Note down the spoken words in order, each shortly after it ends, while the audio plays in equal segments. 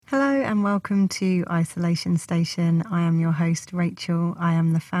Hello and welcome to Isolation Station. I am your host, Rachel. I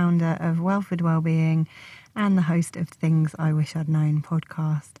am the founder of Welford Wellbeing and the host of Things I Wish I'd Known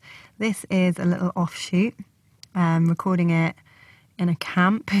podcast. This is a little offshoot, recording it in a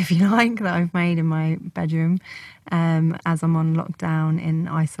camp, if you like, that I've made in my bedroom as I'm on lockdown in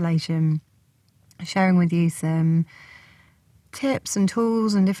isolation, sharing with you some tips and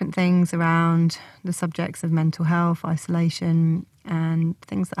tools and different things around the subjects of mental health, isolation, and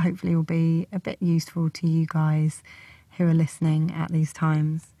things that hopefully will be a bit useful to you guys who are listening at these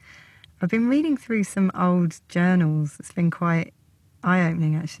times. I've been reading through some old journals. It's been quite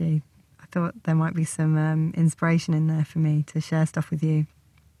eye-opening, actually. I thought there might be some inspiration in there for me to share stuff with you.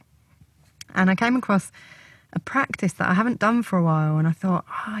 And I came across a practice that I haven't done for a while, and I thought,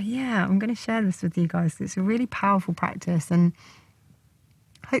 I'm going to share this with you guys. It's a really powerful practice, and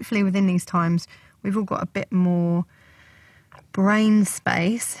hopefully within these times we've all got a bit more brain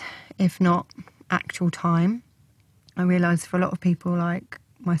space, if not actual time. I realise for a lot of people like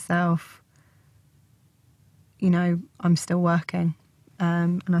myself, I'm still working,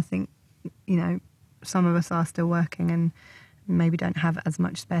 and I think, some of us are still working and maybe don't have as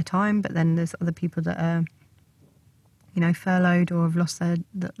much spare time, but then there's other people that are furloughed or have lost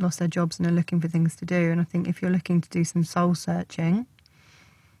their jobs and are looking for things to do. And I think if you're looking to do some soul searching,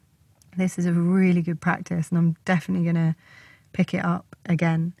 this is a really good practice, and I'm definitely going to pick it up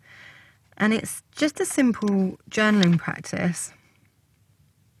again. And it's just a simple journaling practice.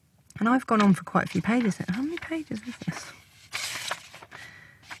 And I've gone on for quite a few pages. How many pages is this?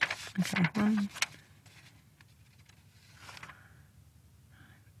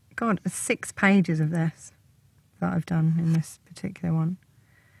 Okay, there's 6 pages of this that I've done in this particular one.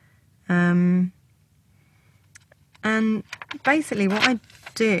 And basically what I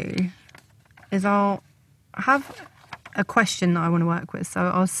do is I'll have a question that I want to work with. So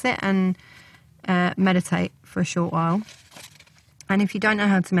I'll sit and meditate for a short while. And if you don't know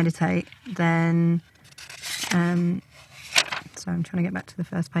how to meditate, then so I'm trying to get back to the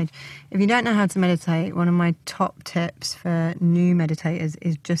first page. If you don't know how to meditate, one of my top tips for new meditators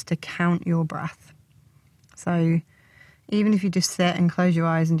is just to count your breath. So even if you just sit and close your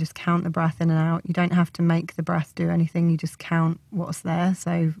eyes and just count the breath in and out, you don't have to make the breath do anything. You just count what's there.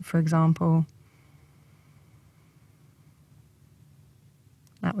 So, for example,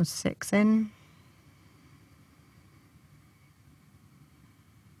 that was 6 in.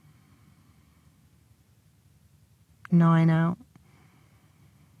 9 out.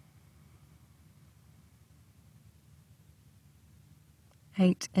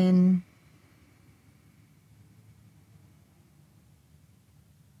 8 in.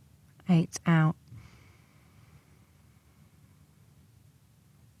 8 out.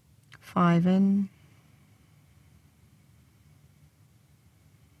 5 in.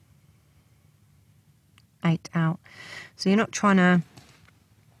 8 out. So you're not trying to,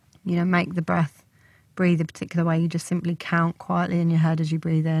 make the breath breathe a particular way. You just simply count quietly in your head as you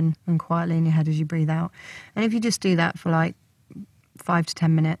breathe in and quietly in your head as you breathe out. And if you just do that for like 5 to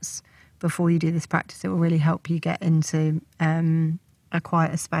 10 minutes before you do this practice, it will really help you get into a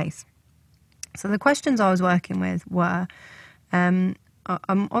quieter space. So the questions I was working with were, I'm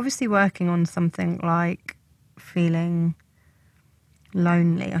obviously working on something like feeling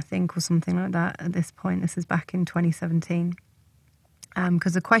lonely, I think, or something like that at this point. This is back in 2017.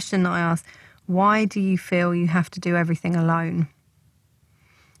 Because the question that I asked, why do you feel you have to do everything alone?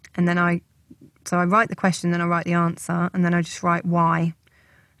 And then I write the question, then I write the answer, and then I just write why.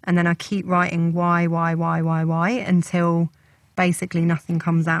 And then I keep writing why, until basically nothing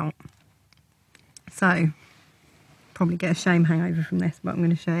comes out. So, probably get a shame hangover from this, but I'm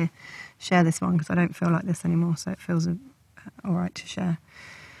going to share this one because I don't feel like this anymore, so it feels all right to share.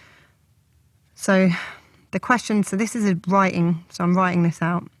 So, the question, so this is a writing, so I'm writing this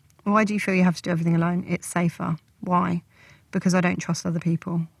out. Why do you feel you have to do everything alone? It's safer. Why? Because I don't trust other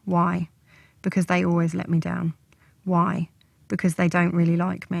people. Why? Because they always let me down. Why? Because they don't really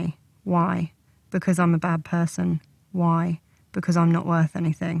like me. Why? Because I'm a bad person. Why? Because I'm not worth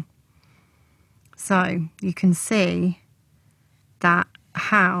anything. So you can see that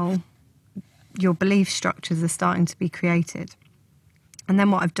how your belief structures are starting to be created. And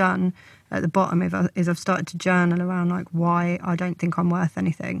then what I've done at the bottom is I've started to journal around like why I don't think I'm worth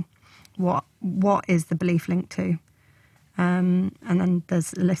anything. What is the belief linked to? And then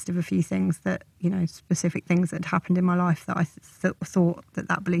there's a list of a few things that, specific things that had happened in my life that I thought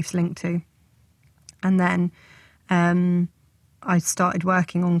that belief's linked to. And then I started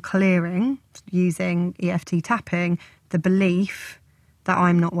working on clearing, using EFT tapping, the belief that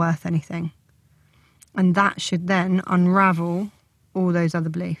I'm not worth anything. And that should then unravel all those other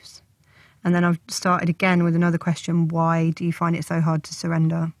beliefs. And then I've started again with another question: why do you find it so hard to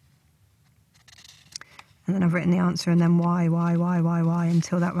surrender? And then I've written the answer, and then why,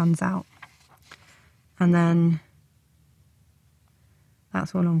 until that runs out. And then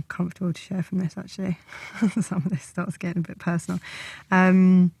that's all I'm comfortable to share from this, actually. Some of this starts getting a bit personal.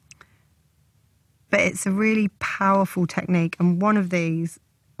 But it's a really powerful technique. And one of these,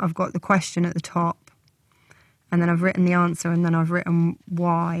 I've got the question at the top, and then I've written the answer, and then I've written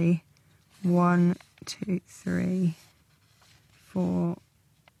why. 1, 2, 3, 4,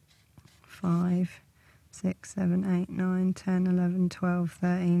 5, 6, 7, 8, 9, 10, 11, 12,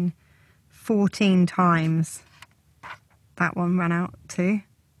 13, 14 times that one ran out too.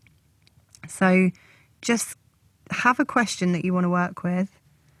 So just have a question that you want to work with,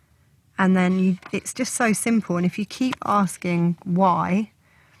 and then it's just so simple. And if you keep asking why,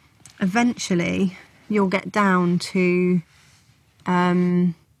 eventually you'll get down to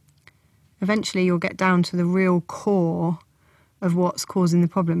the real core of what's causing the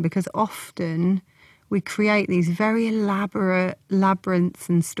problem, because often we create these very elaborate labyrinths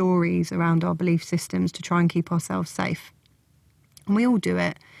and stories around our belief systems to try and keep ourselves safe. And we all do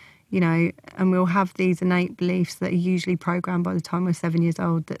it, and we'll have these innate beliefs that are usually programmed by the time we're 7 years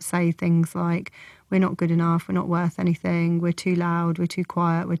old that say things like, we're not good enough, we're not worth anything, we're too loud, we're too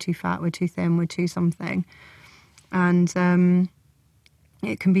quiet, we're too fat, we're too thin, we're too something. And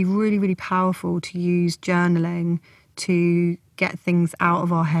it can be really, really powerful to use journaling to get things out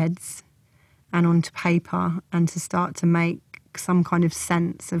of our heads and onto paper, and to start to make some kind of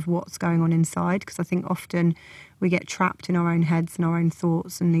sense of what's going on inside. Because I think often we get trapped in our own heads and our own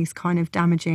thoughts and these kind of damaging